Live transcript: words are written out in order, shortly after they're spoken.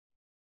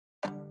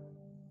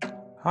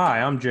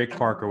Hi, I'm Jake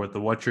Parker with the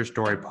What's Your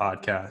Story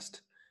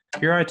podcast.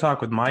 Here I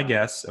talk with my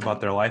guests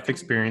about their life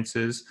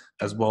experiences,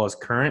 as well as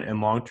current and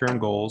long term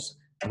goals,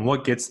 and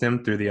what gets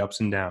them through the ups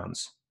and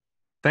downs.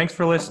 Thanks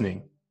for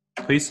listening.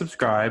 Please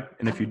subscribe,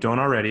 and if you don't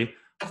already,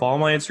 follow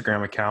my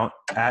Instagram account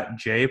at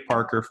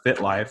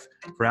jparkerfitlife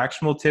for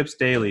actionable tips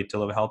daily to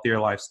live a healthier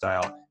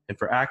lifestyle and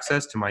for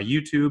access to my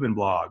YouTube and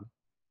blog.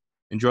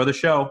 Enjoy the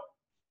show.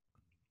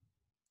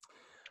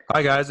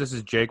 Hi, guys. This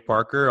is Jake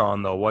Parker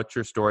on the What's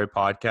Your Story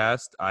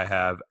podcast. I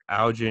have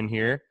Aljin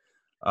here.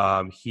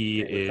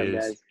 He Hey, what's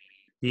up,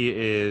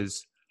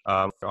 is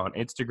guys? on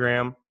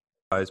Instagram.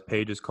 His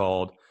page is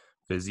called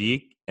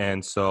Physique,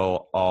 and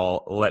so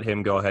I'll let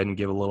him go ahead and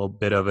give a little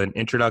bit of an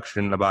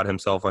introduction about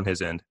himself on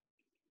his end.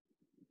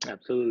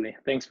 Absolutely.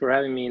 Thanks for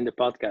having me in the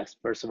podcast,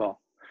 first of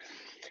all.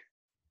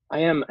 I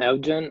am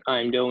Eljan.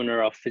 I'm the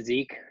owner of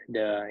Physique,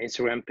 the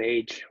Instagram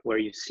page where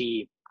you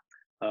see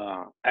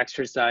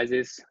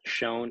exercises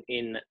shown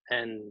in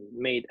and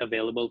made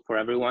available for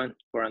everyone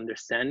for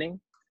understanding.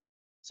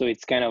 So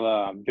it's kind of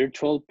a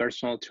virtual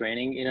personal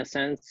training in a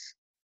sense,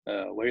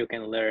 where you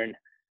can learn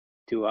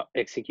to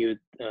execute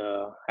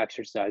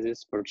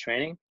exercises for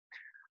training.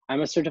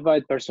 I'm a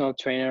certified personal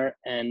trainer,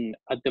 and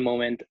at the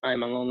moment,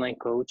 I'm an online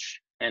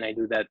coach, and I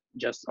do that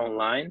just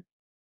online.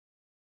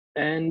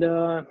 And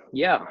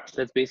yeah,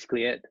 that's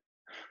basically it.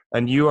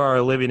 And you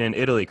are living in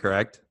Italy,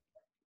 correct?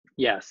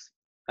 Yes,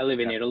 I live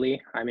in Yeah.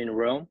 Italy. I'm in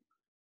Rome,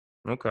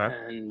 Okay.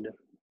 and And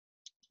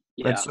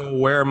yeah, so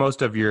where are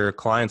most of your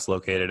clients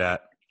located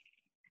at?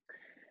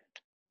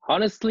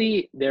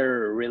 honestly,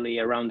 they're really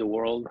around the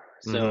world.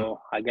 Mm-hmm. So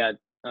I got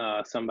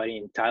somebody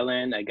in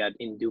Thailand, I got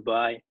in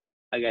Dubai,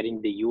 I got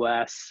in the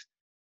US,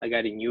 I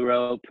got in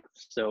Europe.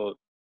 So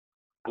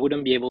I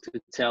wouldn't be able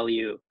to tell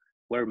you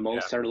where Yeah.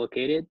 most are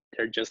located.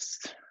 They're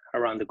just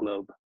around the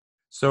globe.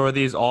 So are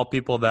these all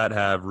people that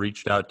have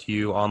reached out to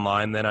you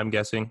online then, I'm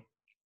guessing?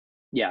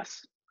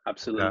 Yes, Okay.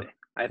 absolutely.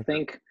 I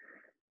think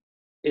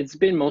it's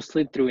been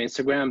mostly through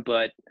Instagram,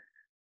 but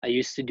I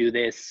used to do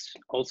this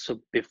also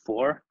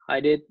before I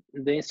did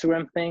the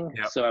Instagram thing.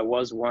 Yep. So I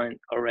was one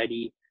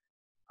already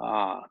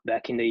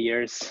back in the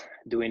years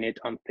doing it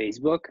on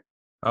Facebook.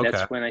 Okay.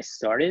 That's when I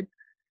started.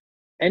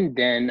 And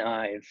then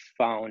I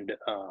found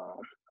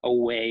a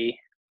way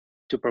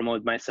to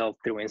promote myself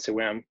through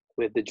Instagram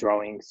with the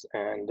drawings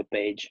and the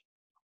page.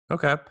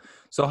 Okay.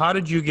 So how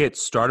did you get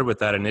started with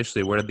that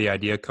initially? Where did the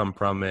idea come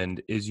from?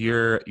 And is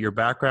your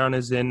background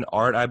is in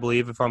art, I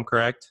believe, if I'm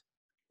correct?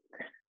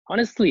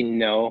 Honestly,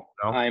 no.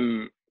 No?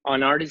 I'm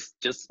an artist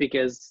just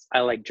because I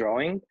like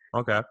drawing.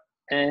 Okay.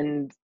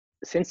 And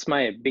since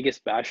my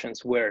biggest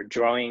passions were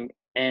drawing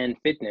and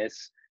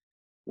fitness,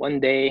 one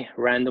day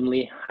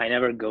randomly, I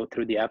never go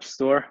through the app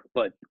store,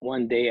 but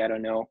one day, I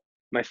don't know,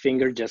 my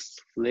finger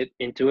just flipped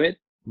into it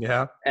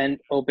Yeah. and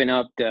open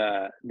up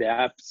the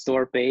app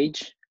store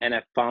page, and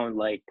I found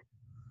like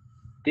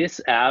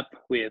this app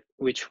with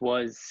which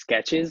was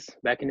Sketches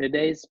back in the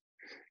days,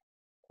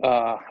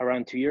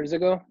 around 2 years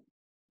ago,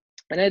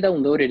 and I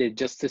downloaded it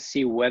just to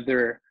see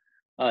whether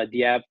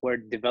the app were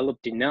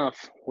developed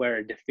enough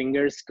where the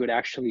fingers could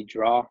actually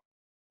draw,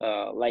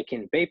 like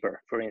in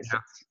paper, for Yeah.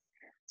 instance.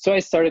 So I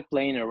started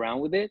playing around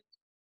with it,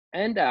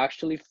 and I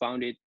actually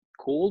found it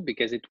cool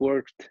because it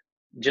worked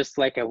just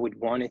like I would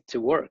want it to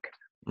work.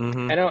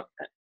 Mm-hmm. And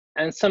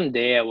and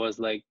someday I was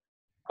like,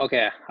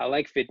 okay, I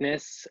like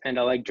fitness and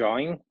I like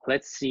drawing.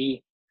 Let's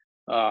see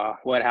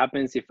what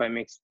happens if I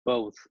mix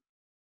both.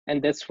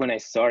 And that's when I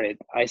started.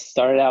 I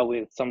started out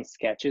with some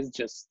sketches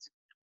just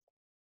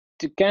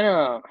to kind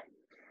of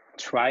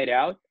try it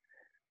out,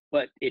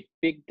 but it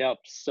picked up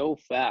so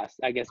fast,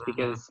 I guess, Mm-hmm.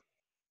 because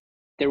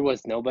there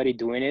was nobody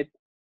doing it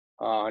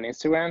on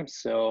Instagram.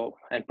 So,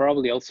 and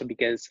probably also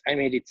because I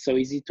made it so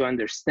easy to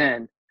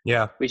understand,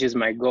 Yeah. which is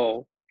my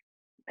goal.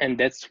 And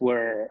that's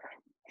where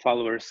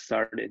followers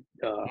started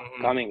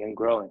Mm-hmm. coming and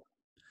growing.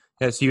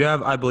 Yes, you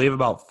have, I believe,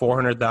 about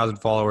 400,000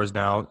 followers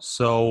now.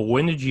 So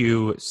when did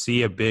you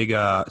see a big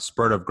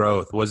spurt of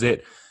growth? Was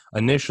it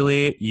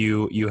initially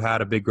you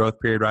had a big growth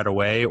period right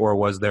away, or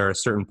was there a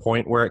certain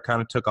point where it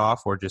kind of took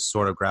off, or just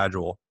sort of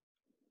gradual?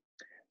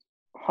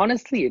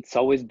 Honestly, it's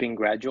always been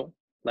gradual.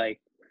 Like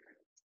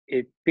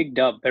it picked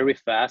up very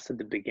fast at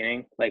the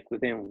beginning, like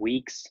within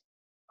weeks.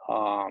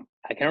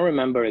 I can't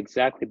remember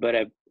exactly, but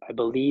I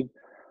believe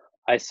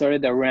I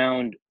started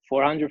around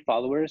 400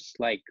 followers,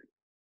 like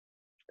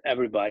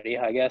everybody,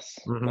 I guess.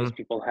 Mm-hmm. Most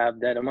people have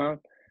that amount.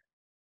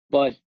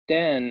 But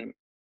then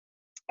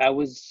I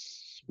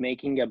was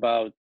making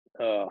about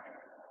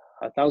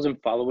 1,000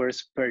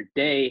 followers per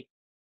day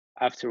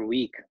after a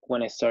week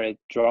when I started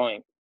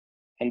drawing.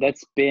 And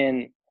that's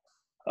been,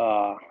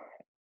 uh,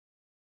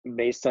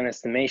 based on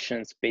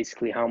estimations,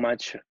 basically how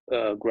much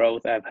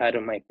growth I've had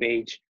on my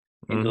page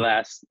in the Mm-hmm.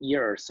 last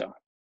year or so.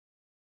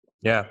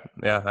 Yeah,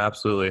 yeah,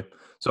 absolutely.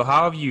 So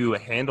how have you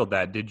handled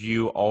that? Did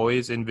you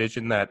always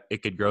envision that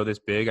it could grow this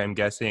big? I'm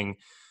guessing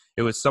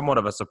it was somewhat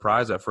of a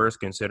surprise at first,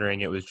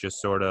 considering it was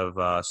just sort of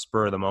a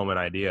spur of the moment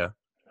idea.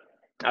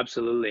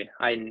 Absolutely.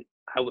 I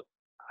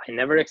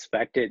never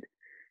expected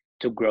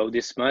to grow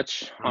this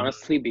much, Mm-hmm.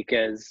 honestly,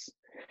 because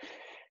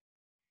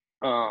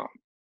uh,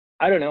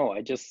 I don't know.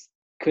 I just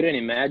couldn't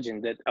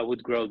imagine that I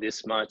would grow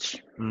this much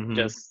Mm-hmm.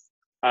 just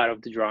out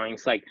of the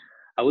drawings. Like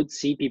I would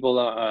see people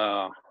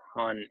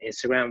on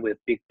Instagram with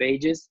big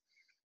pages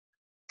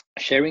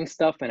sharing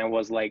stuff, and I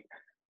was like,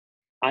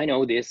 I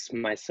know this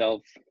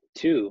myself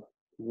too,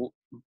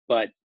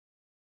 but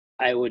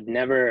I would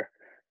never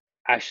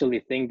actually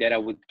think that I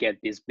would get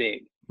this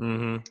big.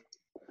 Mm-hmm.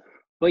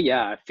 But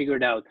yeah, I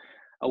figured out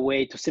a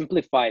way to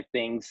simplify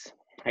things.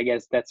 I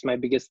guess that's my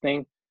biggest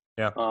thing.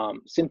 Yeah.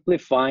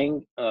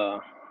 Simplifying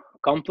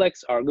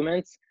complex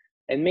arguments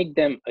and make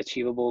them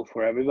achievable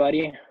for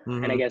everybody.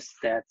 And I Mm-hmm. guess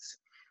that's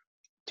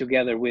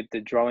together with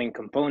the drawing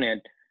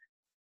component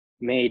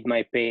made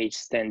my page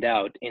stand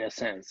out in a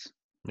sense.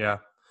 Yeah.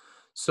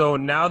 So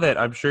now that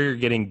I'm sure you're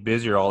getting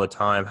busier all the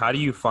time, how do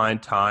you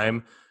find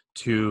time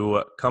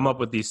to come up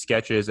with these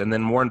sketches? And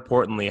then more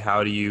importantly,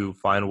 how do you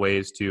find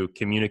ways to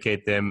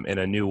communicate them in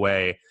a new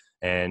way?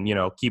 And,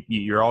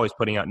 you're always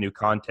putting out new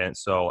content.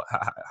 So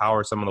how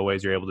are some of the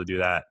ways you're able to do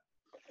that?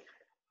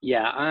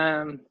 Yeah,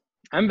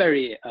 I'm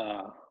very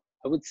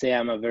I would say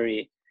I'm a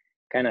very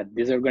kind of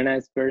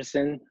disorganized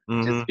person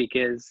Mm-hmm. just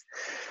because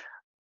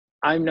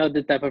I'm not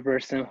the type of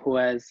person who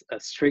has a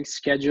strict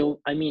schedule.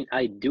 I mean,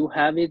 I do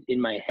have it in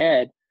my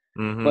head,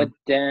 Mm-hmm. but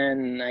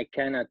then I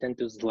kind of tend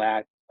to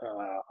slack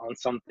on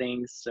some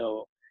things.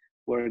 So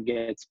work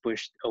gets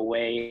pushed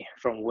away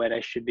from what I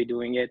should be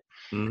doing it.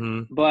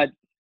 Mm-hmm. But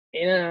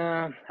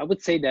I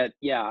would say that,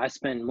 yeah, I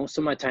spend most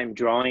of my time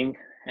drawing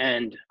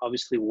and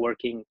obviously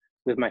working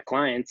with my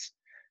clients.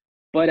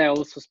 But I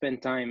also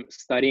spend time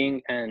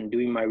studying and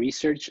doing my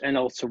research and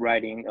also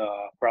writing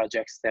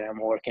projects that I'm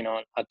working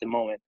on at the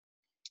moment.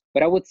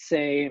 But I would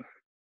say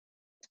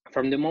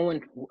from the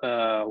moment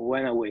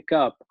when I wake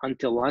up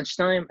until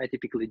lunchtime, I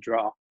typically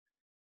draw.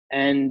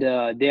 And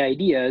the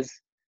ideas,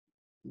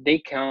 they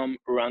come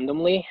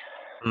randomly.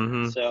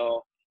 Mm-hmm.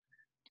 So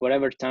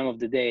whatever time of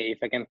the day, if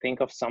I can think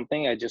of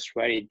something, I just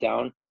write it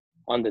down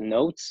on the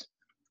notes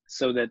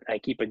so that I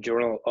keep a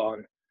journal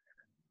on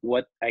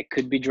what I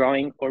could be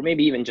drawing, or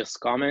maybe even just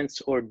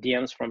comments or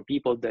DMs from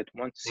people that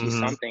want to see Mm-hmm.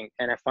 something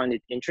and I find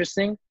it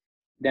interesting,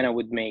 then I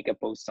would make a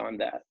post on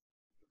that.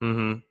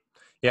 Mm-hmm.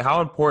 Yeah.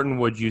 How important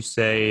would you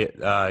say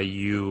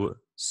you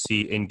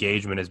see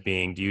engagement as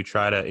being? Do you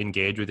try to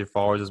engage with your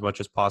followers as much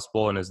as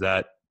possible? And is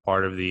that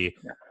part of the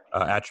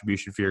Yeah,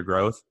 attribution for your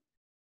growth?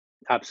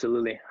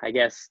 absolutely. I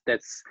guess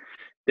that's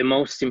the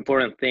most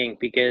important thing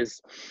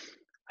because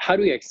how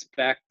do you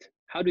expect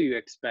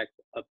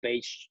a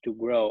page to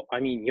grow? I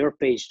mean, your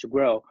page to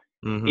grow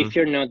Mm-hmm. if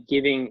you're not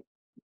giving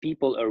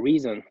people a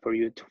reason for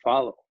you to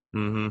follow.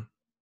 Mm-hmm.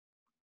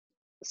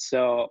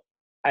 So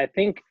I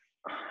think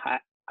I,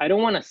 I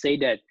don't want to say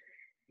that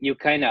you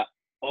kind of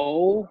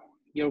owe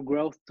your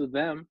growth to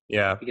them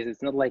Yeah. because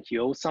it's not like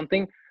you owe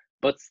something,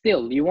 but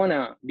still you want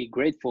to be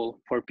grateful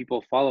for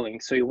people following,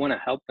 so you want to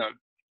help them.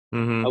 I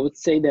Mm-hmm. would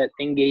say that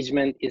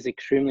engagement is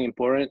extremely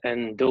important,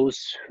 and those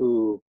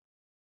who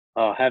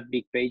have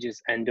big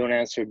pages and don't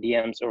answer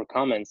DMs or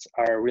comments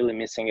are really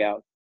missing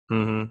out.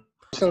 Mm-hmm.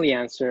 Personally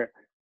answer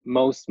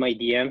most my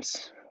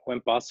DMs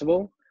when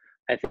possible.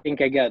 I think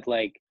I got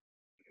like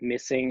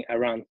missing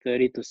around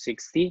 30 to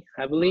 60,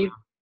 I believe.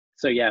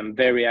 So yeah, I'm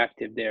very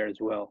active there as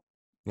well.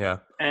 Yeah.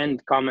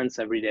 And comments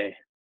every day.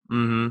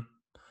 Mm-hmm.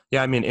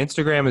 Yeah, I mean,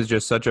 Instagram is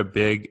just such a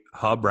big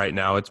hub right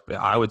now.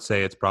 I would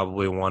say it's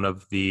probably one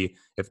of the,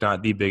 if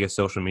not the biggest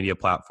social media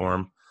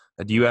platform.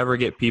 Do you ever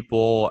get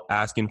people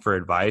asking for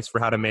advice for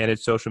how to manage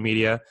social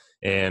media?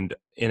 And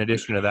in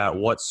addition to that,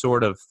 what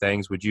sort of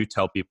things would you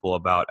tell people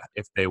about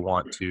if they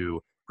want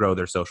to grow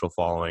their social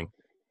following?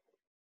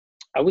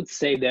 I would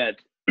say that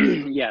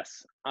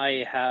yes,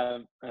 I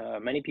have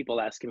many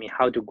people asking me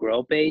how to grow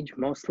a page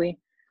mostly.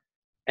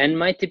 And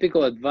my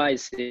typical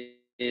advice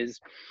is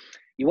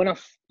you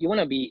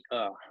wanna be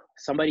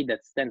somebody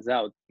that stands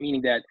out,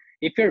 meaning that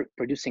if you're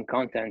producing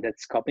content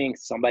that's copying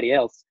somebody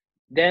else,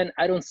 then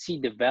I don't see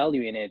the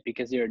value in it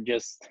because you're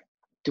just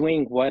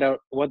doing what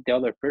the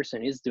other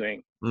person is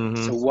doing.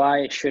 Mm-hmm. So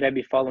why should I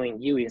be following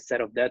you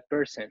instead of that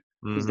person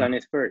who's Mm-hmm. done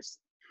it first?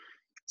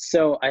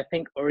 So I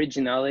think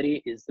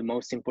originality is the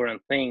most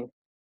important thing.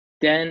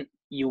 Then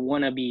you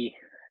want to be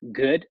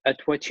good at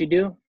what you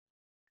do,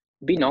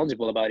 be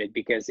knowledgeable about it,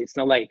 because it's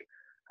not like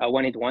a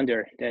one hit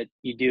wonder that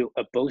you do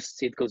a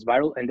post, it goes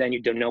viral, and then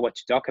you don't know what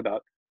to talk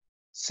about.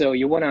 So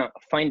you want to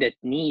find that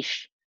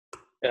niche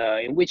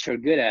in which you're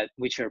good at,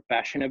 which you're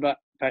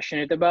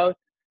passionate about,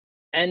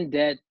 and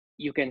that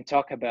you can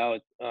talk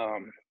about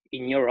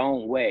in your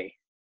own way.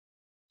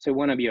 So you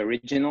want to be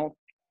original.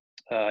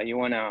 You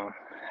want to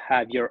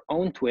have your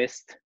own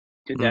twist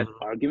to that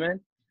Mm-hmm.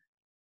 argument,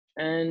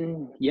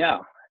 and yeah,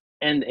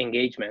 and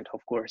engagement,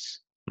 of course.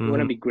 You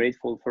want Mm-hmm. to be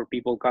grateful for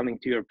people coming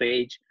to your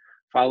page,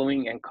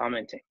 following and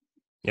commenting.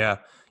 Yeah.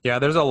 Yeah,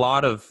 there's a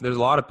lot of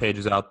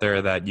pages out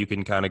there that you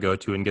can kind of go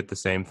to and get the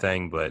same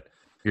thing, but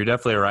you're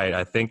definitely right.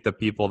 I think the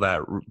people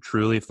that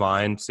truly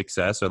find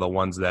success are the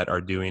ones that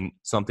are doing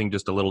something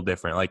just a little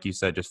different. Like you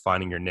said, just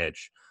finding your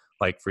niche.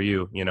 Like for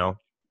you,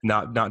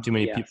 not too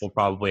many Yes. people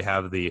probably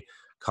have the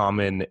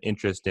common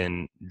interest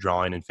in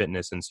drawing and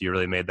fitness, and so you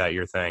really made that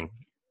your thing.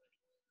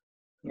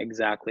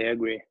 Exactly, I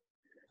agree.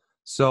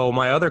 So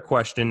my other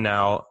question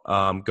now,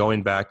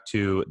 going back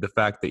to the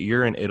fact that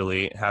you're in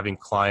Italy, having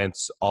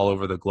clients all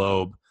over the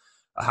globe,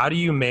 how do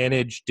you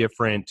manage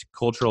different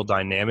cultural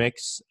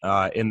dynamics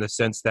in the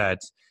sense that,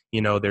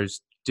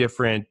 there's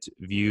different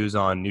views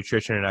on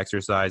nutrition and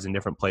exercise in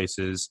different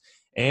places,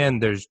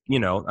 and there's,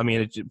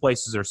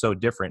 places are so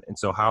different. And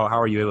so how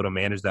are you able to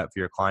manage that for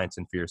your clients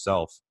and for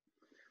yourself?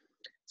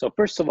 So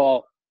first of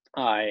all,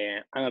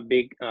 I'm a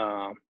big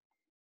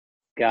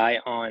guy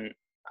on,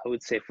 I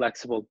would say,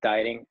 flexible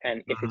dieting,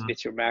 and if it Mm-hmm.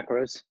 fits your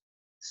macros.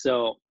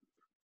 So,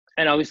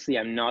 and obviously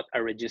I'm not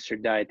a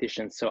registered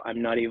dietitian, so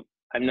I'm not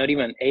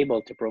even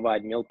able to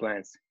provide meal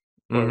plans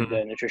for Mm-hmm.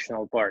 the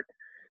nutritional part.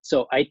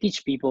 So I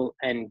teach people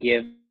and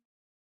give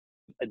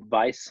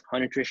advice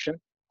on nutrition,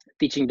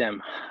 teaching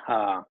them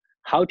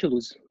how to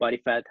lose body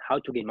fat, how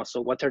to gain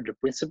muscle, what are the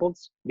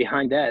principles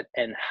behind that,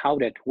 and how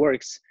that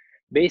works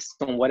based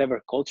on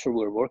whatever culture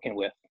we're working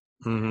with.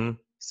 Mm-hmm.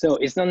 So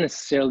it's not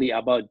necessarily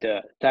about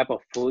the type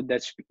of food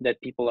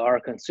that people are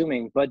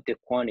consuming, but the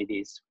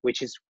quantities,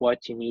 which is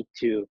what you need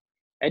to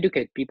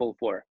educate people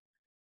for.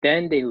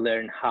 Then they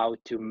learn how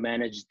to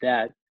manage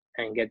that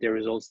and get the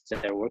results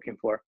that they're working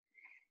for.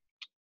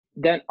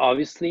 Then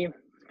obviously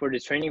for the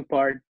training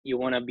part, you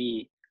want to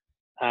be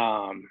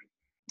um,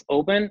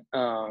 open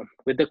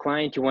with the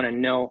client. You want to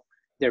know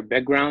their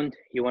background.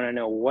 You want to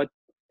know what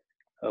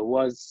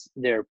was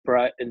their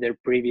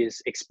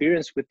previous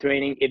experience with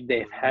training, if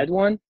they've Mm-hmm. had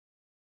one,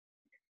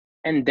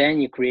 and then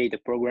you create a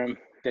program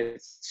that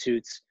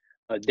suits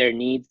their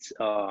needs.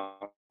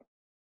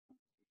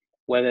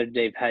 Whether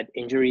they've had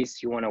injuries,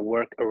 you want to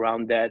work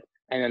around that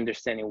and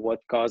understanding what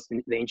caused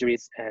the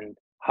injuries and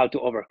how to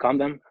overcome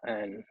them.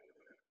 And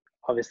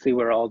obviously,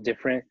 we're all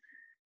different.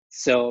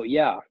 So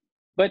yeah,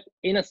 but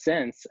in a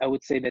sense, I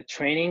would say that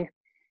training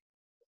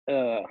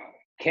uh,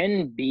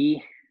 can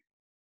be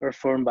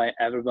performed by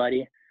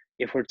everybody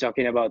if we're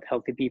talking about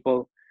healthy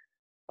people.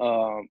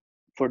 Um,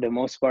 for the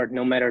most part,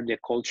 no matter the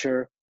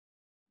culture,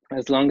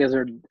 as long as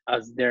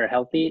they're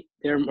healthy,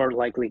 they're more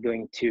likely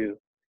going to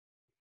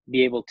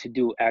be able to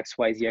do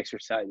XYZ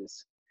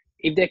exercises.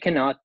 If they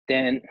cannot,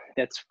 then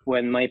that's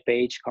when my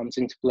page comes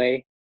into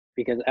play,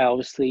 because I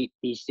obviously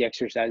teach the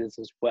exercises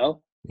as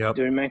well Yep.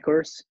 during my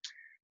course.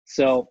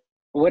 So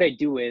what I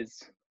do is,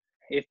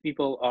 if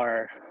people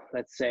are,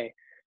 let's say,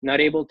 not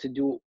able to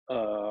do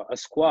a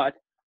squat,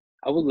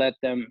 I would let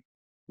them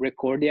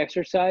record the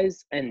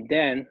exercise, and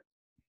then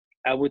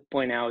I would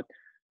point out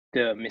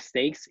the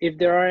mistakes if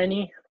there are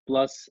any.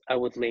 Plus, I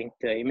would link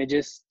the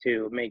images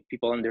to make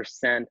people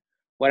understand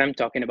what I'm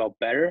talking about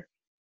better.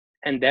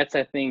 And that's,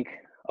 I think,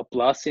 a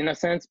plus in a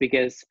sense,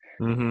 because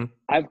Mm-hmm.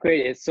 I've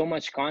created so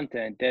much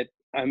content that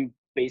I'm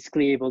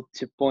basically able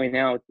to point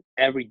out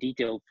every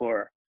detail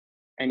for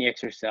any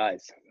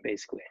exercise,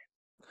 basically.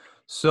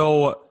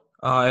 So,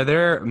 are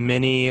there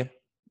many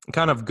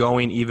kind of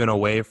going even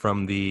away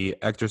from the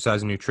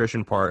exercise and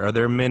nutrition part? Are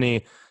there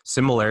many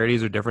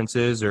similarities or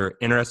differences or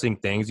interesting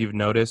things you've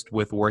noticed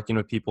with working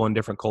with people in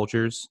different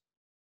cultures?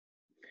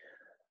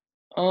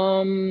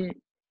 Um,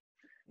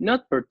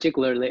 Not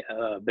particularly,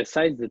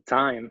 besides the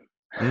time,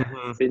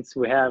 Hmm. since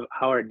we have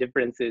our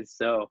differences.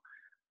 So,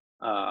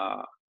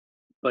 uh,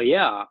 but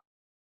yeah,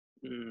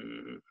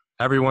 mm,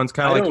 Everyone's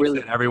kind of I like don't you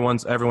said. really.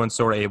 Everyone's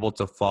sort of able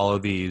to follow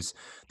these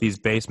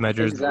base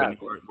measures that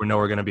Exactly. we know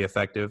are going to be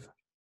effective.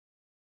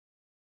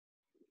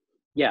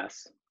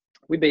 Yes,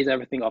 we base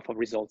everything off of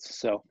results.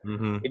 So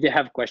Hmm. if they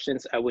have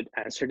questions, I would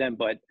answer them,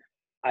 but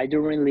I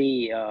don't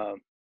really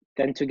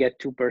tend to get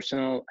too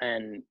personal.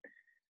 And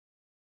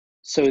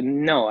so,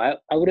 no,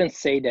 I wouldn't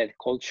say that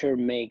culture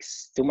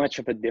makes too much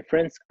of a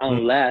difference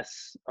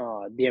unless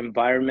the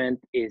environment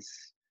is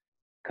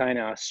kind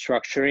of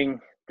structuring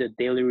the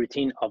daily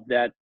routine of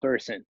that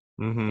person.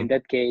 Hmm. In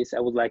that case, I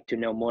would like to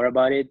know more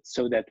about it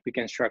so that we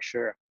can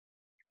structure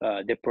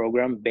the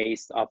program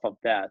based off of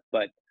that.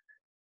 But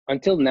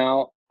until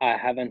now, I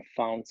haven't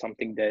found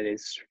something that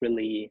is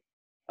really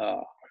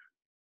uh,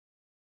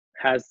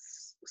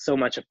 has so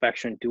much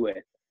affection to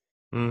it.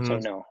 So Hmm.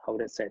 no, I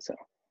wouldn't say so.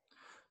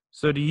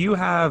 So, do you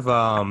have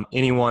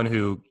anyone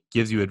who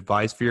gives you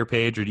advice for your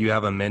page, or do you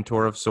have a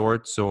mentor of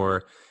sorts,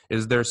 or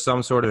is there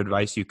some sort of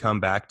advice you come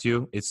back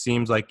to? It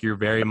seems like you're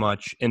very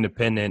much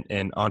independent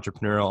and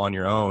entrepreneurial on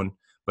your own,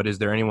 but is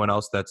there anyone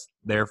else that's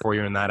there for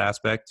you in that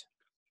aspect?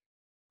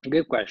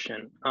 Good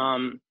question.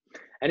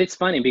 And it's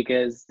funny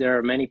because there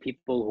are many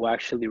people who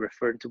actually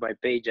refer to my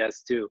page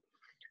as to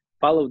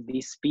follow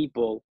these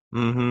people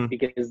Mm-hmm.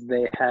 because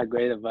they had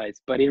great advice.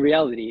 But in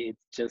reality,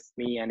 it's just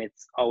me, and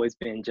it's always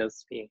been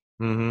just me.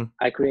 Mm-hmm.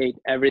 I create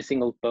every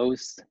single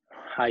post,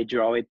 I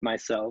draw it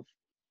myself,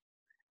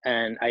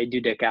 and I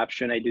do the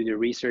caption, I do the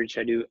research,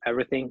 I do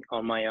everything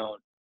on my own.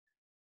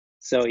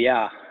 So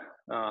yeah,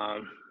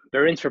 um,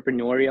 very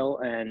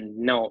entrepreneurial, and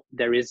no,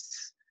 there is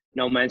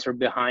no mentor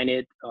behind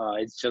it.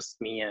 It's just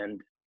me, and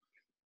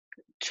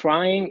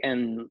trying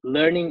and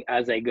learning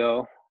as I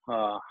go,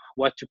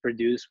 what to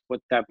produce, what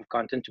type of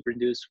content to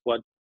produce,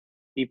 what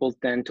people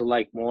tend to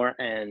like more,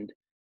 and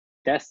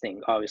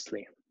testing,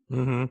 obviously.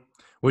 Mm-hmm.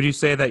 Would you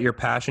say that your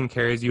passion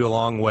carries you a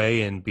long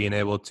way in being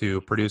able to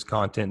produce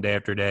content day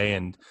after day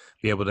and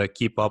be able to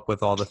keep up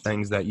with all the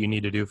things that you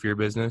need to do for your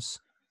business?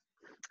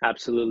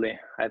 Absolutely,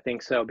 I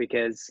think so,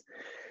 because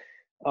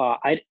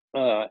I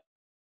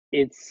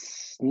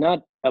it's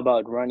not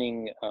about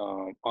running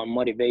on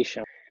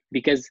motivation,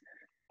 because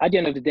at the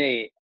end of the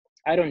day,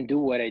 I don't do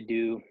what I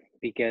do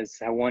because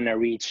I want to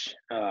reach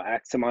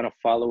X amount of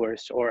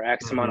followers or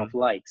X amount of Mm-hmm.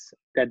 likes.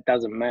 That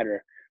doesn't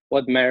matter.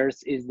 What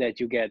matters is that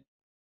you get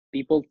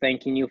people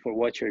thanking you for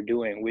what you're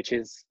doing, which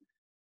is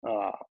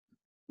uh,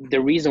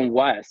 the reason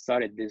why I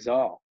started this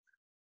all.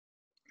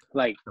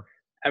 Like,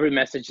 every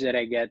message that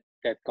I get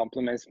that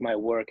compliments my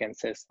work and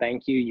says,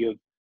 "Thank you, you've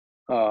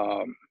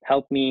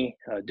helped me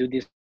do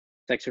this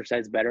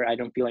exercise better. I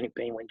don't feel any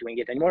pain when doing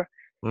it anymore."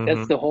 That's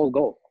Mm-hmm. the whole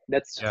goal.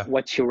 That's Yeah.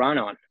 what you run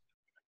on.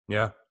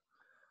 Yeah.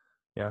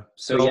 Yeah.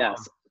 So So,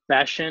 yes,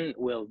 passion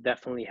will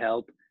definitely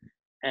help,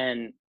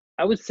 and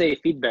I would say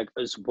feedback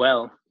as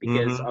well,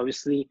 because mm-hmm.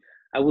 obviously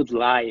I would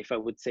lie if I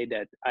would say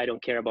that I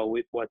don't care about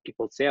what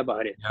people say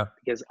about it, Yeah.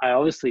 because I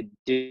obviously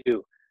do.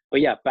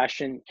 But yeah,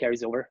 passion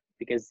carries over,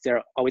 because there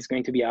are always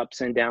going to be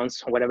ups and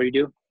downs whatever you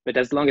do, but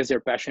as long as you're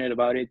passionate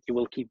about it, you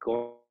will keep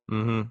going,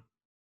 Mm-hmm.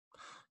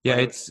 Yeah.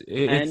 It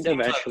and seems like,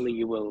 eventually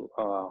you will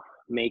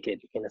make it,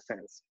 in a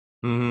sense.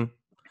 mm-hmm.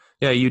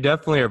 Yeah, you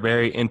definitely are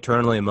very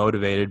internally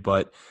motivated,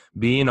 but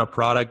being a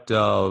product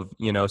of,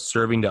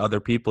 serving to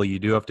other people, you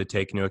do have to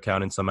take into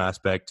account in some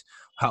aspect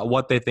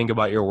what they think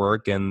about your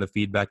work and the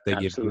feedback they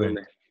give you. And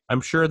Absolutely.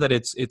 I'm sure that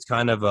it's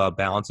kind of a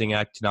balancing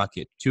act to not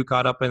get too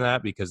caught up in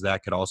that, because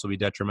that could also be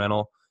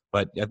detrimental.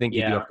 But I think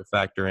you do Yeah, have to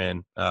factor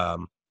in,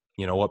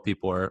 what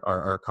people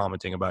are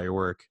commenting about your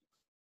work.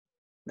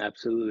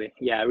 absolutely.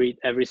 Yeah, I read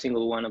every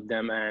single one of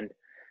them, and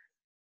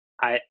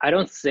I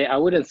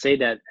wouldn't say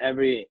that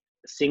every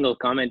single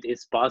comment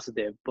is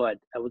positive, but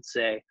I would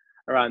say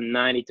around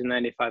 90 to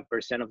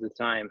 95% of the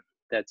time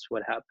that's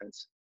what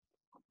happens.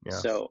 Yeah.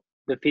 So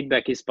the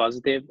feedback is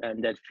positive,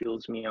 and that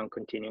fuels me on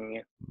continuing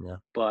it. Yeah.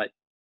 But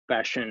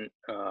passion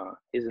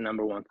is the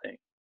number one thing.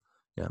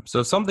 Yeah.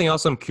 So something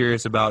else I'm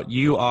curious about,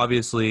 you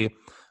obviously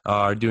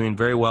are doing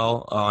very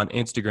well on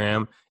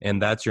Instagram,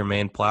 and that's your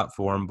main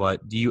platform.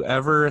 But do you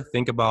ever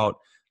think about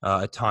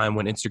a time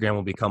when Instagram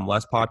will become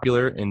less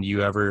popular? And do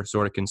you ever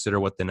sort of consider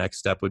what the next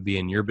step would be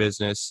in your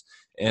business?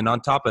 And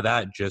on top of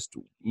that, just,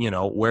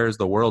 where's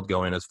the world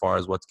going as far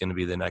as what's going to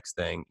be the next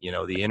thing?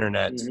 The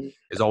internet Hmm.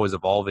 is always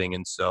evolving.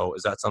 And so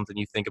is that something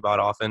you think about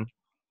often?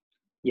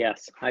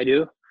 Yes, I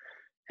do.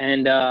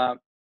 And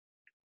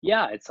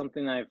yeah, it's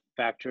something I've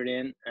factored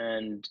in.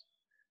 And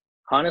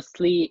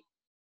honestly,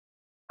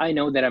 I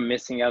know that I'm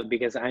missing out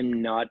because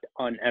I'm not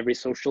on every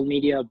social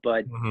media,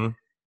 but Mm-hmm.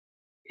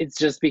 it's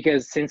just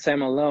because since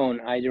I'm alone,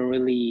 I don't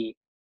really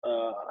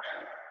uh,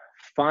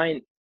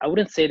 find, I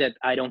wouldn't say that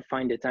I don't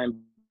find the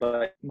time,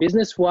 but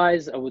business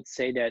wise, I would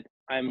say that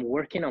I'm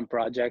working on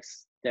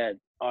projects that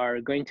are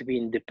going to be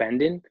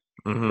independent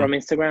Mm-hmm. from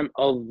Instagram,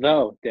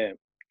 although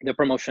the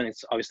promotion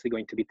is obviously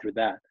going to be through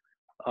that.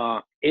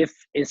 If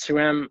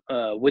Instagram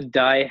would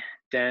die,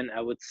 then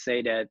I would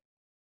say that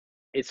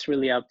it's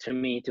really up to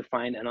me to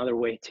find another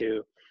way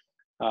to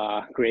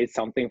create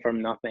something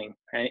from nothing.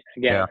 And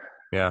again, Yeah.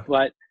 Yeah.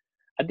 but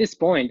at this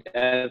point,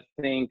 I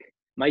think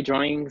my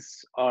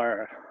drawings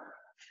are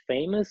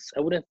famous.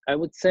 I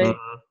would say,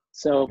 Mm-hmm.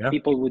 so Yeah.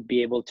 people would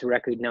be able to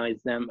recognize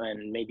them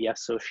and maybe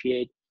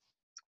associate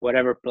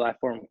whatever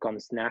platform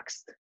comes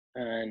next,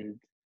 and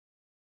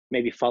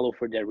maybe follow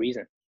for that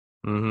reason.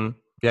 Mm-hmm.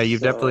 Yeah, So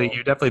you've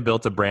definitely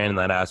built a brand in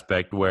that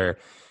aspect where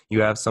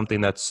you have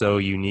something that's so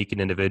unique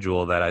and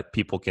individual that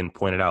people can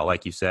point it out,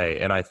 like you say.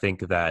 And I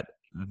think that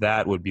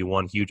that would be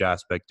one huge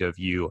aspect of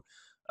you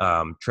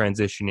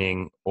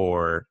transitioning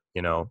or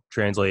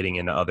translating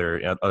into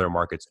other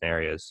markets and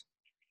areas.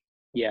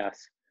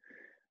 yes,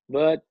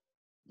 but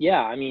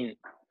yeah, I mean,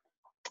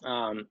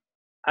 um,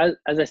 as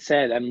I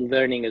said, I'm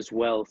learning as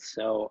well,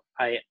 so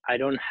I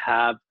don't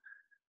have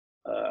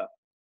uh,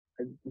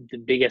 the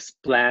biggest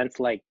plans.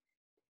 Like,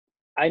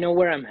 I know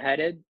where I'm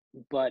headed,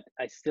 but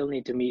I still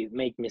need to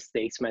make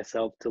mistakes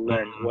myself to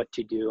learn Mhm. what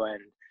to do.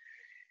 And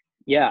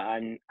yeah,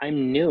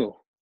 I'm new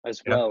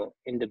as Yeah. well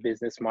in the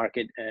business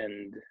market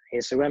and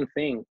Instagram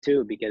thing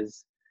too,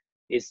 because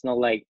it's not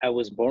like I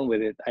was born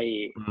with it.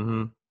 I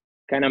Hmm.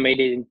 kind of made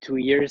it in 2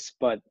 years,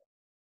 but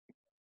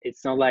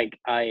it's not like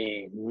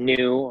I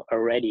knew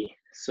already.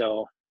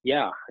 So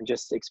yeah,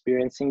 just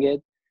experiencing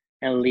it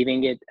and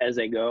leaving it as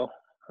I go,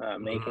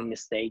 Hmm. making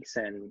mistakes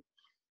and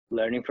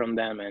learning from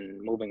them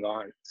and moving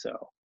on. So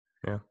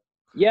Yeah.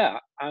 yeah,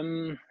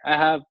 I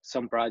have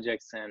some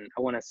projects and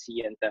I want to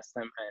see and test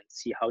them and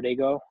see how they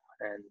go,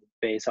 and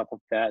based off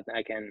of that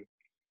I can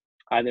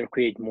either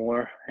create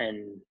more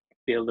and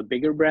build a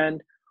bigger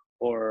brand,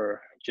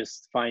 or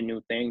just find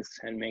new things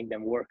and make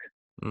them work.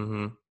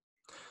 Hmm.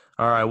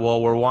 All right.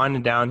 Well, we're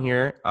winding down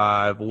here.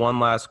 I have one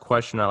last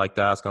question I like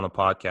to ask on the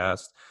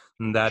podcast.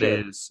 And that Sure.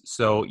 is,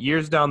 so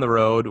years down the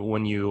road,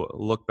 when you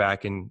look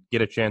back and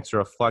get a chance to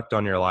reflect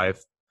on your life,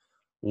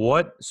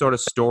 What sort of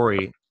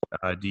story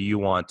do you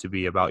want to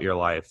be about your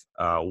life?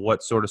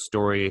 What sort of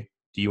story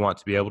do you want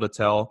to be able to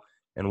tell?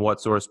 And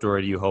what sort of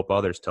story do you hope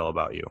others tell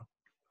about you?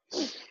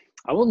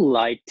 I would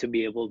like to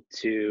be able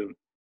to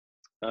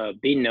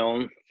be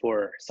known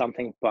for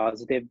something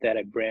positive that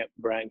I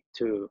bring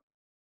to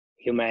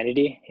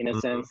humanity in a Hmm.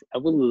 sense. I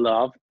would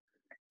love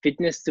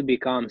fitness to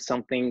become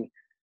something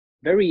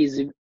very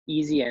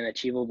easy and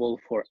achievable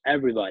for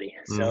everybody.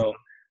 So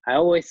Hmm. I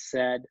always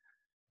said,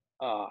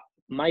 uh,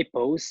 my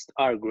posts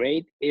are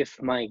great if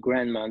my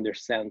grandma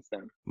understands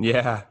them.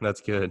 Yeah,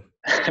 that's good.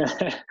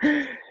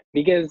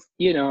 Because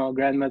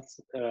grandmas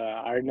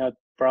are not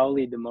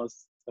probably the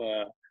most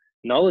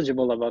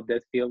knowledgeable about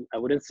that field. I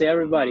wouldn't say Hmm.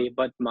 everybody,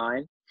 but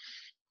mine.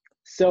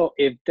 So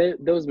if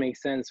those make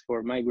sense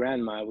for my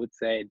grandma, I would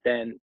say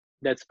then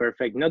that's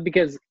perfect. Not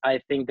because I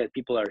think that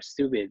people are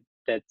stupid.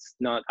 That's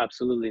not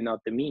absolutely not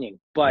the meaning.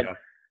 But Yeah.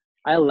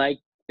 I like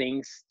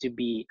things to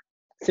be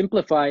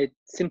simplified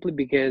simply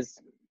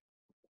because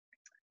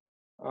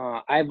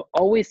I've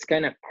always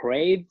kind of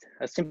craved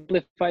a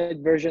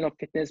simplified version of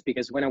fitness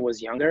because when I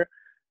was younger,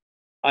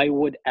 I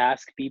would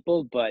ask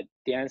people, but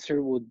the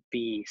answer would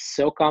be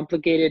so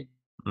complicated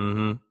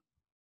Hmm.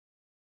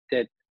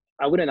 that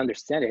I wouldn't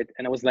understand it.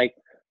 And I was like,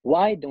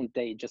 why don't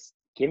they just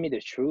give me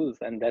the truth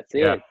and that's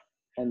Yeah. it?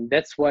 And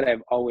that's what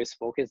I've always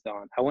focused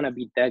on. I want to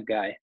be that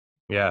guy.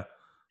 Yeah.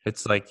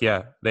 It's like,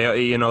 yeah,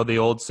 the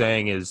old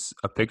saying is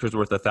a picture's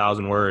worth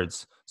 1,000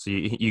 words. So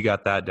you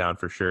got that down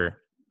for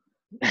sure.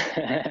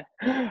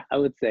 I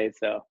would say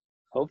so. All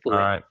Hopefully.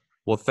 right.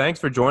 Well, thanks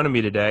for joining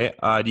me today.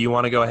 Do you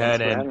want to go Thanks ahead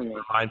for and having me.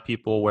 remind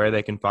people where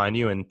they can find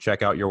you and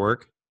check out your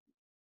work?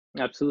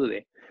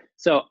 Absolutely.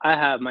 So I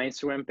have my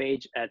Instagram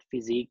page at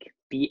physique,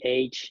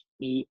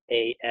 Pheasyquue,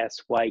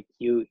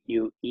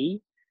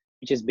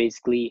 which is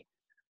basically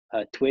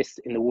a twist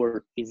in the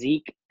word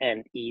physique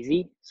and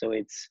easy. So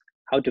it's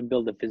how to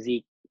build a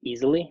physique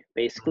easily, Hmm.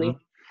 basically.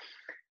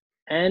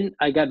 And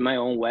I got my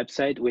own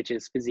website, which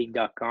is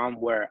physique.com,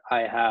 where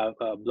I have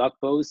blog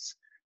posts,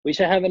 which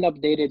I haven't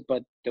updated,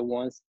 but the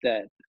ones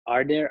that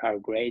are there are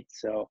great.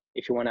 So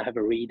if you want to have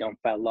a read on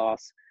fat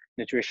loss,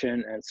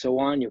 nutrition, and so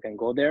on, you can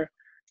go there.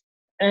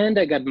 And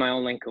I got my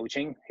online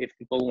coaching if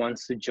people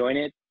wants to join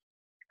it,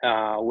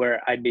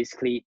 where I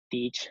basically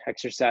teach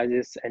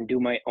exercises and do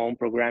my own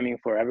programming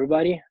for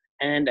everybody.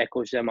 And I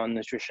coach them on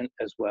nutrition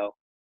as well.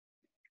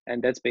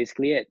 And that's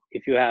basically it.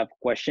 If you have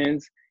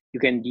questions, you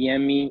can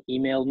DM me,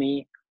 email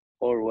me,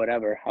 or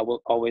whatever. I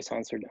will always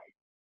answer them.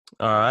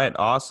 All right.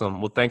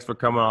 Awesome. Well, thanks for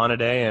coming on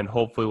today, and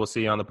hopefully we'll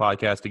see you on the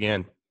podcast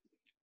again.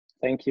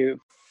 Thank you.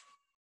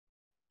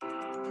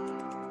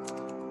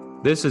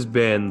 This has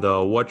been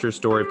the What's Your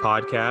Story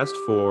podcast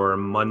for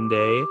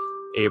Monday,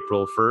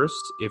 April 1st.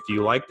 If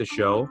you like the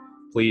show,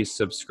 please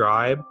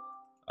subscribe,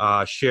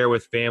 share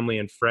with family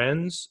and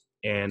friends,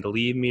 and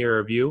leave me a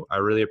review. I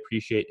really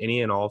appreciate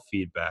any and all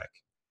feedback.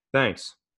 Thanks.